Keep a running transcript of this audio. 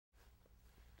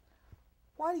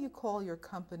Why do you call your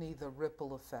company the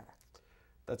Ripple Effect?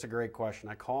 That's a great question.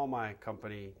 I call my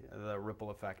company the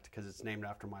Ripple Effect because it's named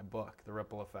after my book, The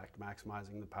Ripple Effect,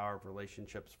 Maximizing the Power of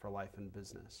Relationships for Life and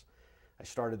Business. I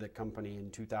started the company in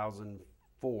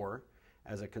 2004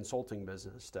 as a consulting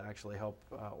business to actually help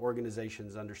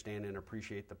organizations understand and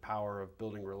appreciate the power of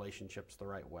building relationships the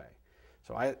right way.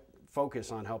 So I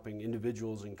focus on helping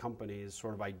individuals and companies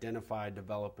sort of identify,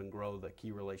 develop, and grow the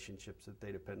key relationships that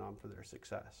they depend on for their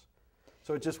success.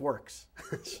 So it just works.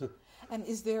 And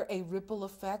is there a ripple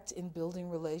effect in building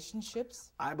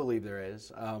relationships? I believe there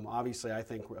is. Obviously, I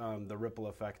think the ripple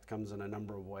effect comes in a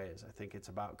number of ways. I think it's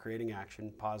about creating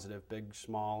action, positive, big,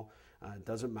 small, it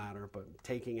doesn't matter, but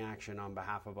taking action on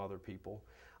behalf of other people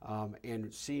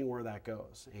and seeing where that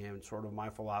goes. And sort of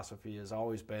my philosophy has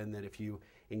always been that if you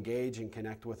engage and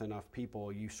connect with enough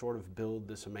people, you sort of build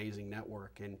this amazing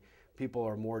network, and people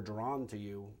are more drawn to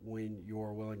you when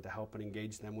you're willing to help and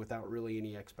engage them without really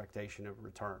any expectation of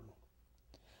return.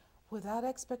 Without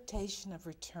expectation of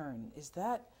return, is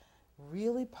that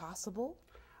really possible?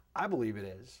 I believe it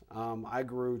is. I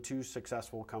grew two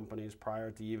successful companies prior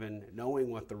to even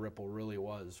knowing what the ripple really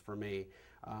was for me.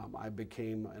 I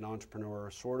became an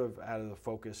entrepreneur sort of out of the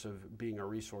focus of being a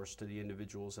resource to the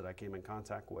individuals that I came in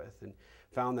contact with, and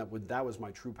found that that was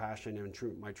my true passion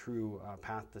and my true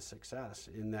path to success,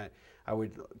 in that I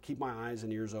would keep my eyes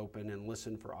and ears open and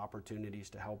listen for opportunities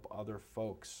to help other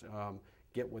folks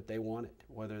get what they wanted,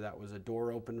 whether that was a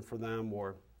door open for them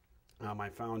or I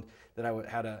found that I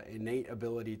had an innate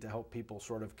ability to help people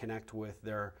sort of connect with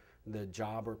the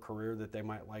job or career that they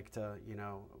might like to,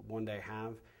 one day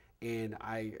have. And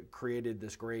I created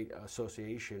this great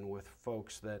association with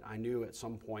folks that I knew at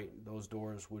some point those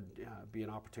doors would be an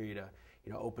opportunity to,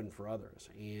 open for others.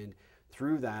 And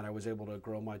through that, I was able to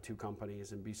grow my two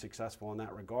companies and be successful in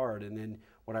that regard. And then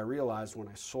what I realized when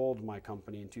I sold my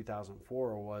company in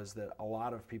 2004 was that a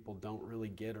lot of people don't really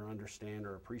get or understand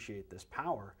or appreciate this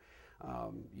power.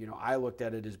 I looked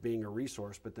at it as being a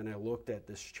resource, but then I looked at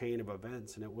this chain of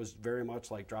events, and it was very much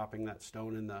like dropping that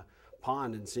stone in the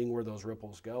pond and seeing where those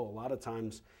ripples go. A lot of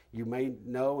times you may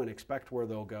know and expect where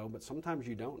they'll go, but sometimes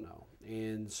you don't know.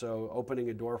 And so opening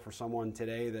a door for someone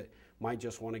today that might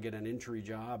just want to get an entry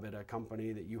job at a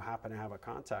company that you happen to have a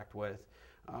contact with,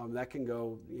 that can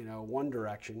go, one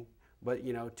direction. But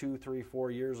 2, 3,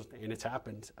 4 years, and it's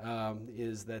happened,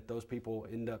 is that those people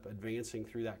end up advancing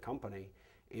through that company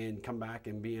and come back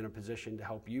and be in a position to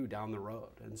help you down the road.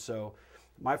 And so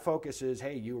my focus is,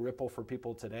 hey, you ripple for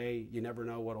people today, you never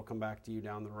know what'll come back to you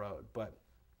down the road. But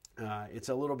it's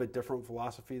a little bit different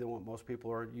philosophy than what most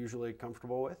people are usually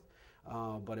comfortable with,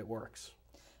 but it works.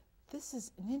 This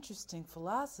is an interesting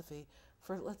philosophy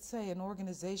for, let's say, an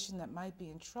organization that might be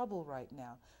in trouble right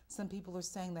now. Some people are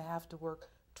saying they have to work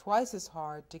twice as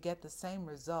hard to get the same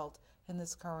result in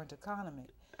this current economy.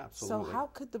 Absolutely. So how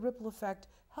could the ripple effect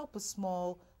help a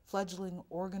small fledgling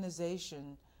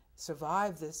organization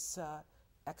survive this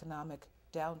economic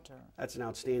downturn? That's an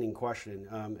outstanding question,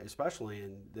 especially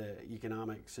in the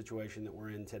economic situation that we're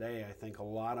in today. I think a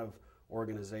lot of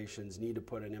organizations need to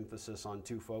put an emphasis on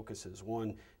two focuses.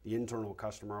 One, the internal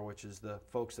customer, which is the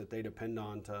folks that they depend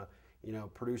on to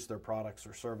produce their products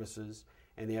or services,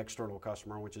 and the external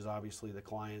customer, which is obviously the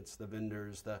clients, the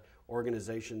vendors, the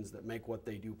organizations that make what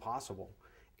they do possible.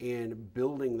 And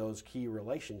building those key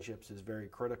relationships is very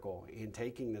critical, and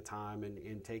taking the time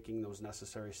and taking those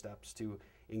necessary steps to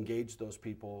engage those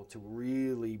people to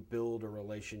really build a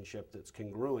relationship that's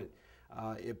congruent.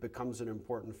 It becomes an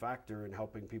important factor in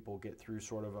helping people get through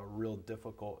sort of a real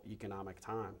difficult economic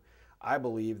time. I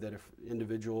believe that if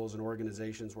individuals and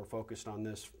organizations were focused on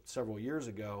this several years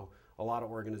ago, a lot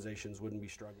of organizations wouldn't be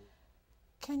struggling.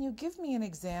 Can you give me an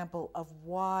example of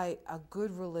why a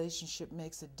good relationship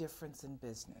makes a difference in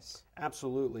business?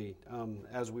 Absolutely.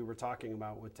 As we were talking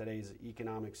about with today's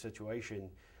economic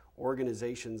situation,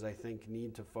 organizations, I think,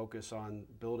 need to focus on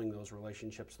building those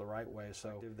relationships the right way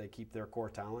so they keep their core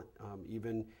talent,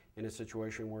 even in a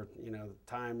situation where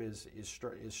time is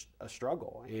a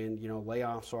struggle, and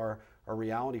layoffs are a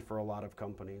reality for a lot of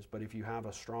companies. But if you have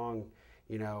a strong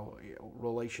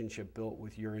relationship built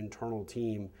with your internal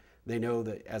team, they know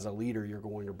that as a leader you're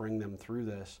going to bring them through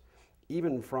this.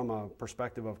 Even from a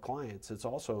perspective of clients, it's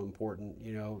also important.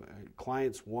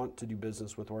 Clients want to do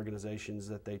business with organizations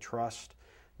that they trust,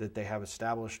 that they have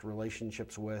established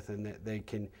relationships with, and that they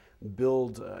can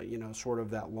build, sort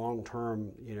of that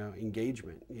long-term,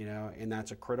 engagement, and that's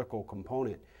a critical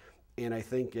component. And I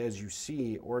think as you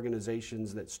see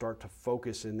organizations that start to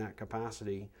focus in that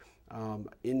capacity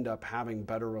end up having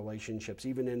better relationships,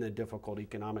 even in a difficult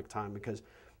economic time, because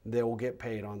they will get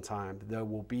paid on time. There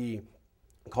will be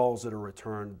calls that are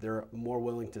returned, they're more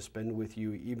willing to spend with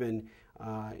you, even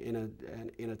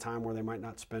in a time where they might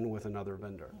not spend with another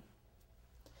vendor.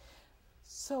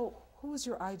 So, who is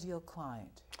your ideal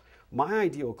client? My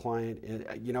ideal client,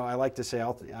 I like to say,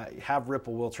 I have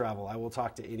Ripple will travel. I will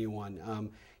talk to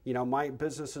anyone. My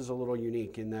business is a little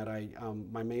unique in that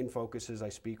my main focus is I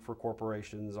speak for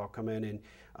corporations. I'll come in and,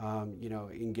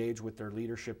 engage with their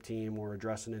leadership team or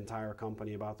address an entire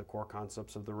company about the core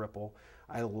concepts of the Ripple.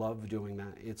 I love doing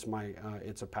that. It's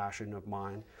a passion of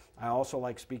mine. I also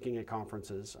like speaking at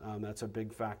conferences. That's a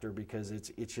big factor because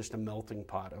it's just a melting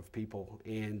pot of people,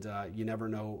 and you never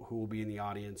know who will be in the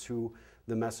audience, who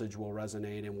the message will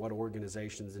resonate, and what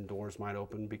organizations and doors might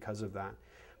open because of that.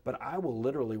 But I will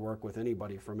literally work with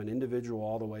anybody from an individual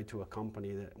all the way to a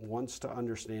company that wants to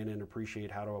understand and appreciate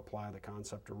how to apply the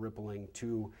concept of rippling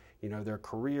to, their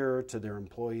career, to their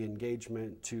employee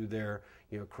engagement, to their,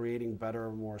 creating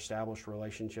better, more established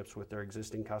relationships with their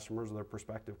existing customers or their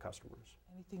prospective customers.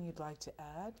 Anything you'd like to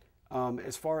add?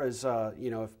 As far as,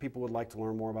 if people would like to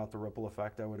learn more about the ripple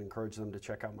effect, I would encourage them to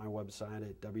check out my website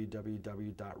at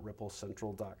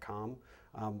www.ripplecentral.com.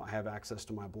 I have access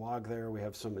to my blog there. We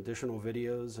have some additional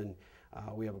videos, and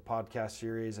we have a podcast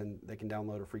series, and they can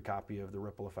download a free copy of the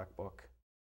Ripple Effect book.